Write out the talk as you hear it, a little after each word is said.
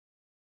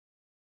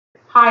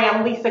Hi,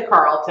 I'm Lisa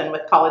Carlton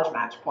with College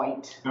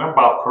Matchpoint. And I'm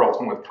Bob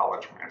Carlton with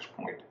College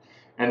Matchpoint.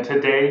 And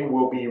today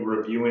we'll be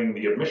reviewing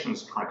the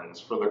admissions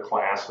trends for the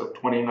class of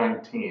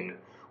 2019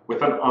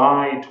 with an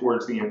eye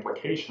towards the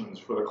implications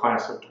for the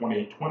class of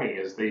 2020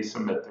 as they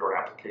submit their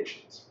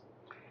applications.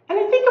 And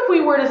I think if we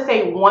were to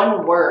say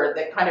one word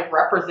that kind of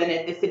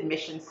represented this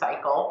admission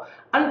cycle,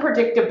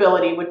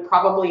 unpredictability would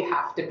probably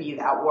have to be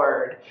that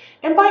word.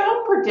 And by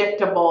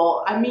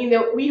unpredictable, I mean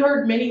that we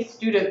heard many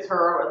students who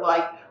are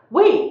like,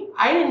 wait,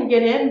 I didn't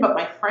get in, but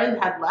my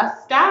friend had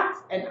less stats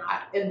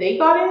and they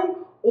got in,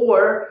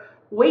 or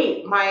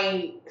wait,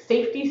 my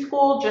safety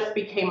school just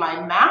became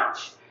my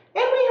match.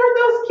 And we heard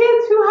those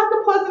kids who had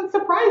the pleasant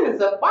surprises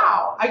of,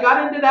 wow, I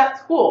got into that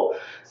school.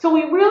 So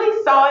we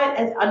really saw it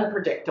as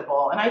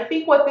unpredictable. And I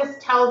think what this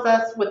tells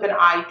us with an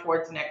eye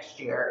towards next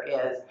year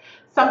is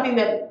something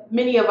that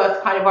many of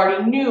us kind of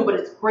already knew, but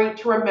it's great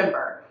to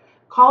remember.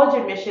 College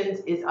admissions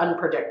is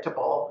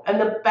unpredictable.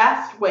 And the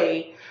best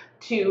way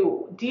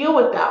to deal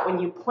with that when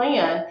you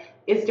plan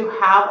is to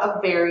have a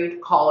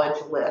varied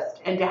college list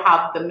and to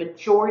have the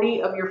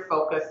majority of your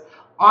focus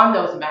on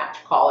those match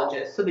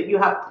colleges so that you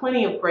have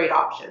plenty of great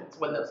options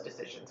when those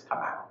decisions come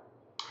out.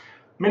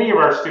 Many of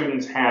our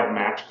students have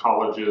match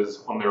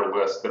colleges on their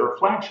list that are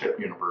flagship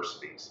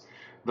universities.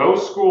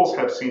 Those schools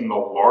have seen the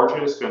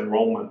largest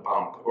enrollment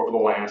bump over the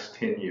last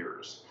 10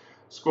 years.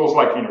 Schools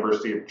like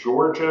University of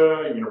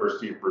Georgia,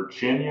 University of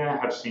Virginia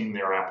have seen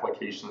their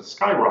applications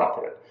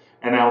skyrocket.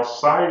 And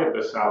outside of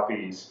the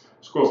Southeast,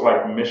 schools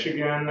like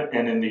Michigan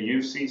and in the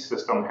UC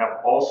system have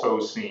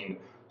also seen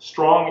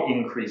strong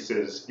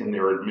increases in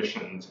their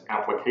admissions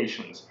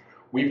applications.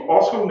 We've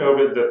also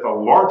noted that the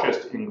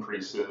largest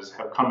increases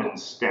have come in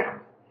STEM.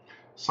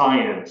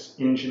 Science,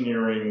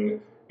 engineering,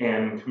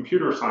 and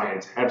computer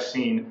science have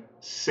seen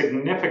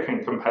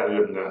significant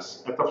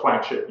competitiveness at the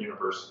flagship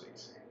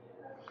universities.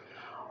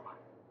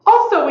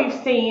 Also,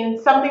 we've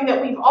seen something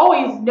that we've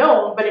always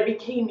known, but it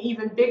became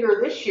even bigger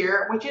this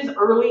year, which is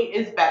early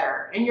is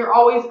better. And you're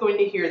always going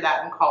to hear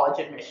that in college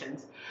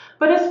admissions.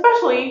 But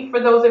especially for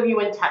those of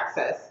you in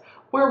Texas,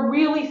 we're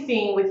really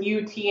seeing with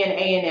UT and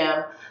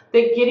A&M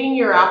that getting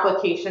your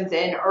applications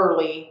in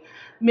early,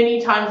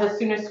 many times as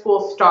soon as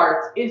school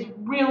starts, is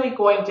really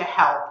going to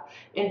help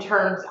in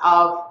terms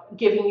of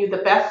giving you the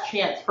best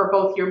chance for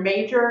both your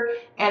major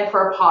and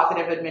for a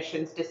positive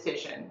admissions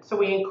decision. So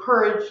we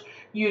encourage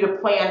you to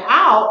plan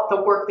out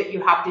the work that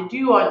you have to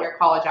do on your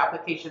college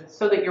applications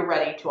so that you're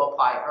ready to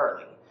apply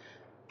early.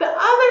 The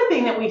other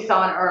thing that we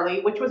saw in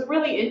early, which was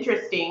really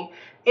interesting,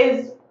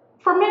 is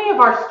for many of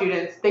our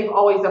students, they've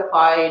always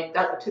applied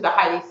to the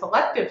highly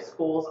selective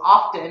schools,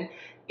 often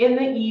in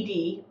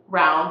the ED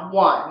round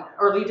one,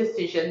 early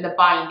decision, the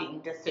binding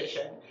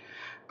decision.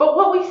 But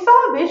what we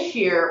saw this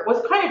year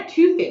was kind of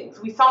two things.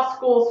 We saw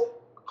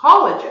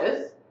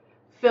colleges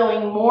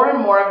filling more and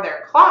more of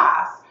their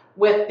class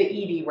with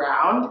the ED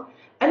round.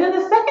 And then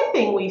the second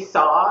thing we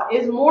saw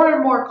is more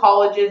and more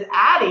colleges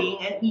adding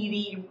an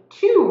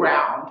ED2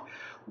 round,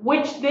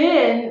 which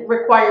then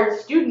required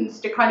students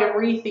to kind of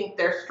rethink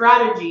their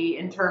strategy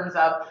in terms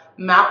of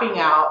mapping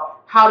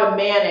out how to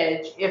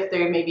manage if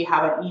they maybe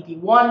have an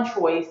ED1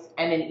 choice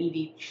and an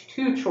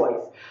ED2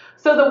 choice.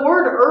 So the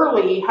word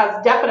early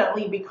has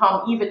definitely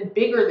become even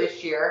bigger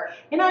this year,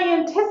 and I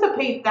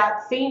anticipate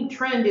that same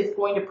trend is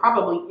going to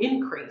probably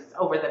increase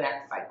over the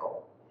next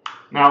cycle.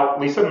 Now,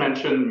 Lisa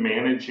mentioned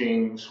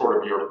managing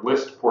sort of your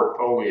list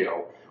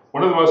portfolio.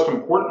 One of the most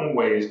important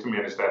ways to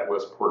manage that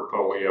list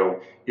portfolio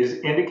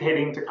is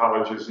indicating to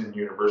colleges and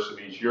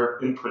universities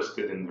you're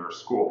interested in their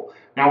school.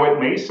 Now, it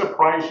may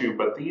surprise you,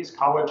 but these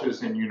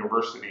colleges and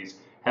universities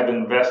have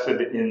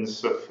invested in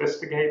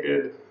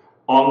sophisticated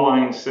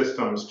online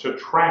systems to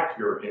track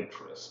your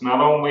interests.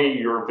 Not only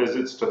your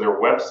visits to their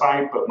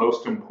website, but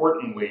most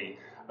importantly,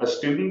 a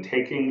student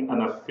taking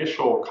an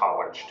official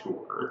college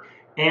tour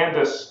and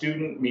a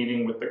student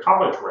meeting with the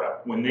college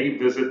rep when they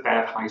visit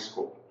that high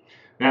school.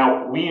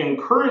 Now, we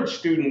encourage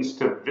students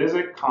to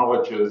visit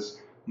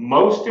colleges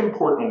most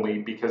importantly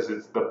because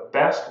it's the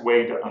best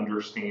way to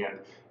understand,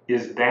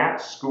 is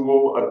that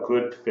school a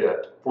good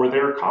fit for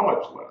their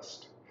college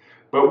list?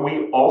 But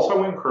we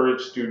also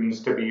encourage students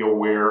to be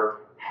aware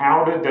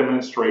how to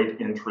demonstrate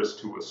interest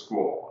to a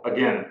school.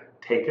 Again,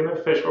 take an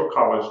official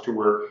college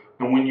tour,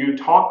 and when you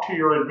talk to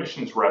your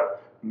admissions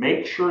rep,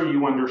 make sure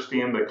you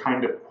understand the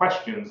kind of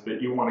questions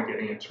that you want to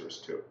get answers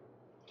to.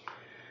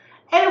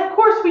 And of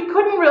course, we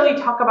couldn't really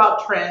talk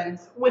about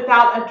trends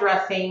without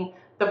addressing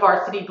the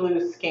Varsity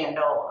Blues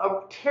scandal,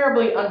 a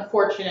terribly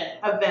unfortunate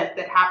event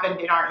that happened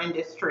in our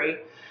industry.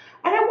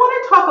 And I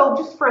want to talk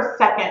just for a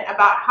second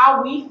about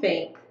how we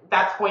think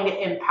that's going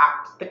to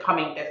impact the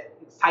coming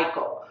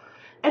cycle.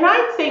 And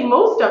I'd say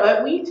most of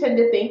it we tend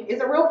to think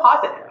is a real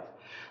positive.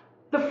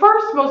 The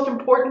first most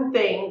important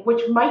thing,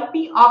 which might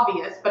be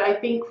obvious, but I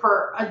think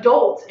for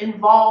adults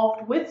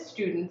involved with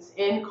students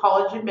in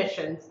college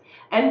admissions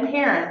and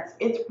parents,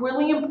 it's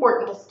really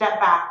important to step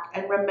back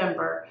and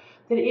remember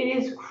that it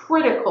is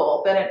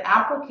critical that an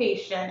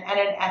application and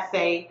an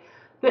essay,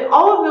 that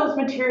all of those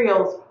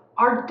materials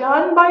are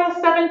done by a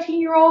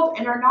 17-year-old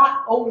and are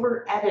not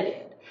over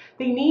edited.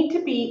 They need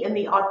to be in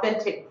the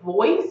authentic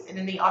voice and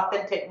in the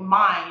authentic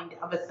mind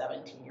of a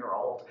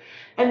 17-year-old.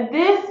 And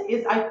this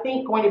is, I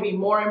think, going to be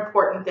more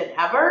important than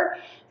ever.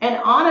 And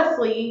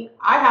honestly,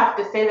 I have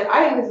to say that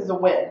I think this is a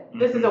win.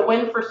 This is a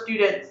win for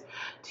students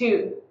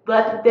to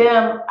let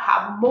them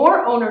have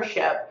more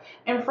ownership.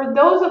 And for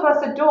those of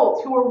us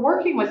adults who are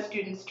working with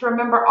students to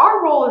remember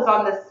our role is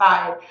on this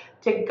side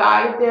to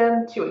guide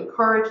them, to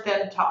encourage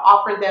them, to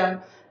offer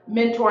them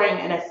mentoring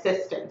and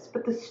assistance,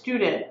 but the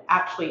student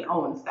actually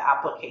owns the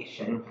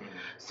application.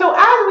 So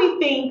as we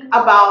think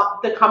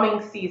about the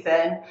coming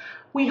season,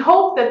 we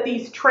hope that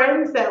these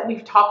trends that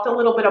we've talked a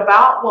little bit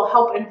about will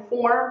help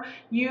inform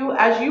you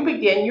as you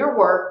begin your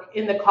work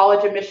in the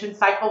college admission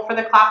cycle for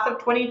the class of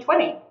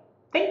 2020.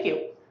 Thank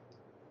you.